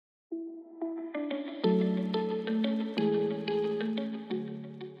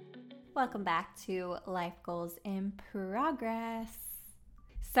welcome back to Life Goals in Progress.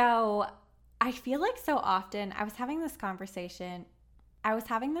 So, I feel like so often I was having this conversation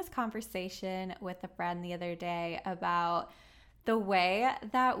with a friend the other day about the way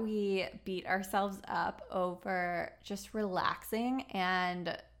that we beat ourselves up over just relaxing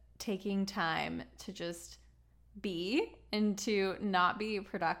and taking time to just be and to not be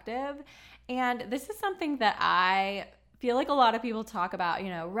productive. And this is something that I feel like a lot of people talk about,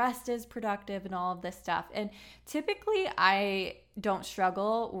 rest is productive and all of this stuff. And typically I don't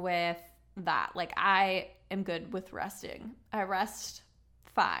struggle with that. Like, I am good with resting. I rest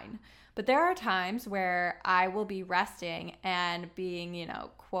fine. But there are times where I will be resting and being,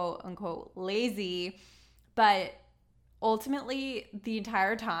 quote unquote lazy, but ultimately the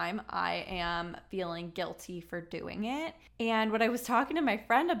entire time I am feeling guilty for doing it. And what I was talking to my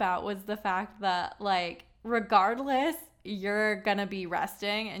friend about was the fact that, like, regardless, you're gonna be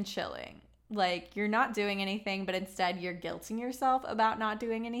resting and chilling. Like, you're not doing anything, but instead you're guilting yourself about not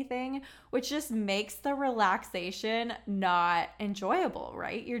doing anything, which just makes the relaxation not enjoyable,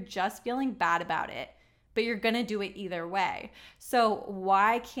 right? You're just feeling bad about it, but you're gonna do it either way. So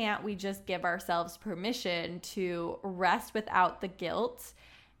why can't we just give ourselves permission to rest without the guilt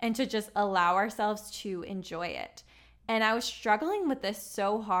and to just allow ourselves to enjoy it? And I was struggling with this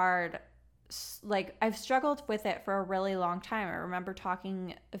so hard. Like, I've struggled with it for a really long time. I remember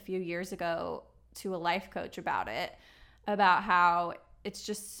talking a few years ago to a life coach about it, about how it's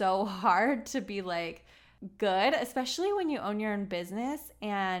just so hard to be like good, especially when you own your own business.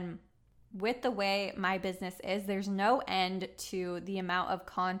 And with the way my business is, there's no end to the amount of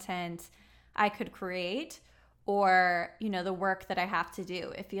content I could create or, the work that I have to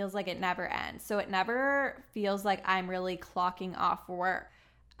do. It feels like it never ends. So it never feels like I'm really clocking off work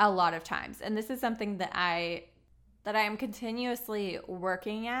a lot of times. And this is something that I am continuously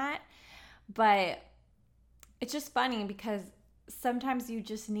working at. But it's just funny because sometimes you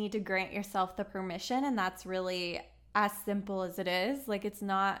just need to grant yourself the permission, and that's really as simple as it is. Like, it's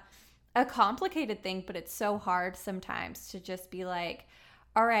not a complicated thing, but it's so hard sometimes to just be like,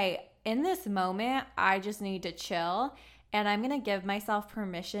 all right, in this moment, I just need to chill, and I'm going to give myself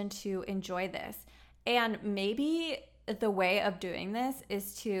permission to enjoy this. And maybe the way of doing this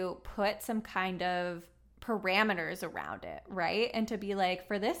is to put some kind of parameters around it, right? And to be like,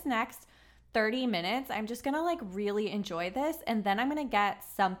 for this next 30 minutes, I'm just gonna like really enjoy this, and then I'm gonna get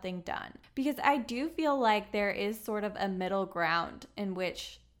something done. Because I do feel like there is sort of a middle ground in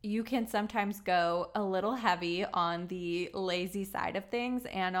which you can sometimes go a little heavy on the lazy side of things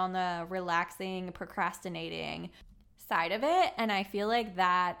and on the relaxing, procrastinating side of it. And I feel like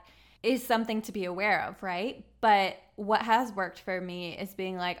that is something to be aware of, right? But what has worked for me is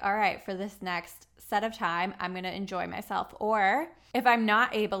being like, all right, for this next set of time, I'm going to enjoy myself. Or if I'm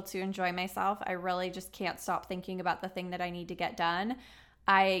not able to enjoy myself, I really just can't stop thinking about the thing that I need to get done.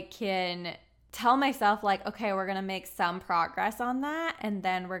 I can tell myself like, okay, we're going to make some progress on that, and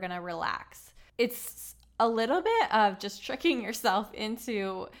then we're going to relax. It's a little bit of just tricking yourself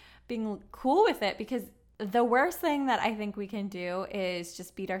into being cool with it, because the worst thing that I think we can do is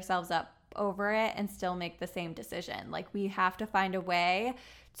just beat ourselves up over it and still make the same decision. Like, we have to find a way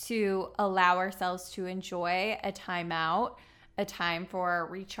to allow ourselves to enjoy a time out, a time for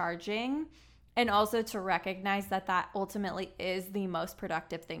recharging, and also to recognize that that ultimately is the most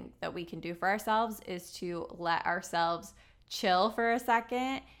productive thing that we can do for ourselves, is to let ourselves chill for a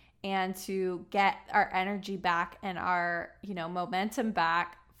second and to get our energy back and our, momentum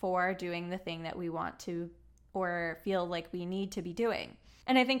back for doing the thing that we want to or feel like we need to be doing.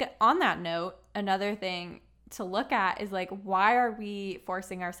 And I think on that note, another thing to look at is like, why are we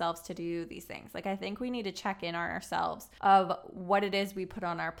forcing ourselves to do these things? Like, I think we need to check in on ourselves of what it is we put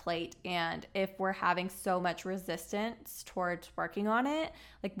on our plate, and if we're having so much resistance towards working on it,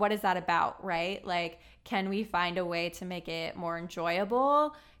 like, what is that about, right? Like, can we find a way to make it more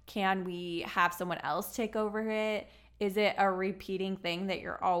enjoyable? Can we have someone else take over it? Is it a repeating thing that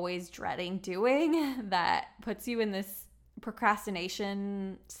you're always dreading doing that puts you in this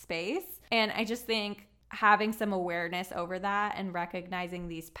procrastination space? And I just think having some awareness over that and recognizing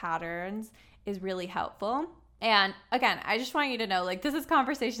these patterns is really helpful. And again, I just want you to know, like, this is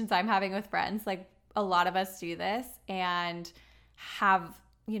conversations I'm having with friends. Like, a lot of us do this and have,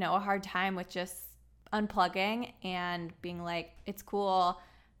 a hard time with just unplugging and being like, it's cool,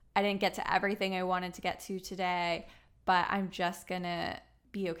 I didn't get to everything I wanted to get to today, but I'm just gonna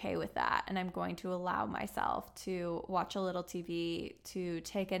be okay with that, and I'm going to allow myself to watch a little TV, to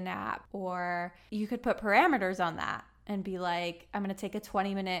take a nap. Or you could put parameters on that and be like, I'm gonna take a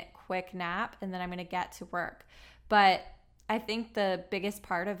 20-minute quick nap and then I'm gonna get to work. But I think the biggest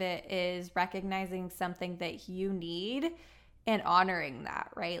part of it is recognizing something that you need and honoring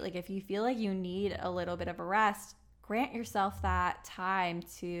that, right? Like if you feel like you need a little bit of a rest, grant yourself that time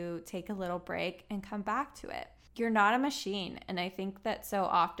to take a little break and come back to it. You're not a machine. And I think that so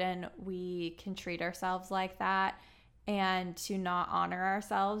often we can treat ourselves like that and to not honor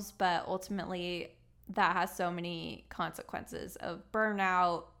ourselves, but ultimately that has so many consequences of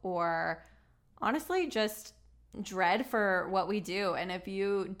burnout or honestly just dread for what we do. And if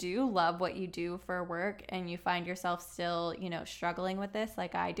you do love what you do for work and you find yourself still, struggling with this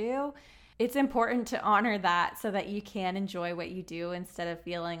like I do, it's important to honor that so that you can enjoy what you do instead of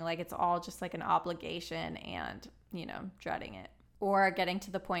feeling like it's all just like an obligation and, dreading it or getting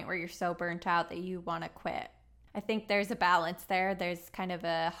to the point where you're so burnt out that you want to quit. I think there's a balance there. There's kind of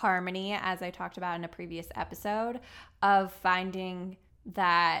a harmony, as I talked about in a previous episode, of finding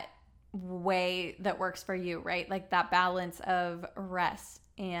that way that works for you, right? Like that balance of rest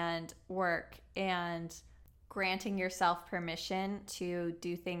and work and granting yourself permission to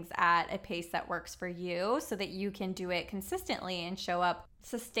do things at a pace that works for you so that you can do it consistently and show up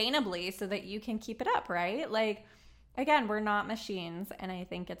sustainably so that you can keep it up, right? Like, again, we're not machines, and I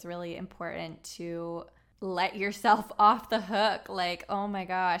think it's really important to let yourself off the hook. Like, oh my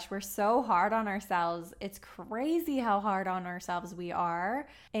gosh, we're so hard on ourselves. It's crazy how hard on ourselves we are.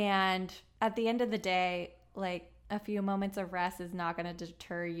 And at the end of the day, like a few moments of rest is not going to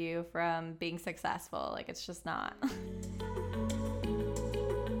deter you from being successful. Like, it's just not.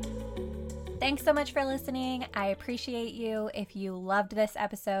 Thanks so much for listening. I appreciate you. If you loved this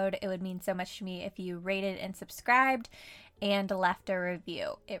episode, it would mean so much to me if you rated and subscribed and left a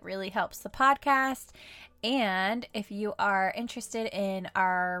review. It really helps the podcast. And if you are interested in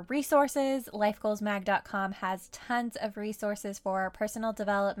our resources, lifegoalsmag.com has tons of resources for personal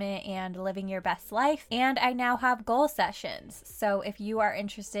development and living your best life. And I now have goal sessions. So if you are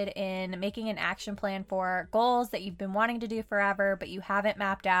interested in making an action plan for goals that you've been wanting to do forever, but you haven't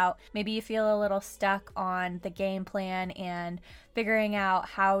mapped out, maybe you feel a little stuck on the game plan and figuring out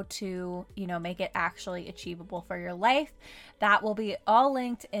how to, make it actually achievable for your life, that will be all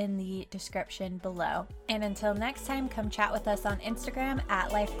linked in the description below. And until next time, come chat with us on Instagram at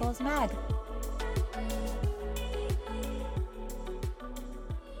LifeGoalsMag.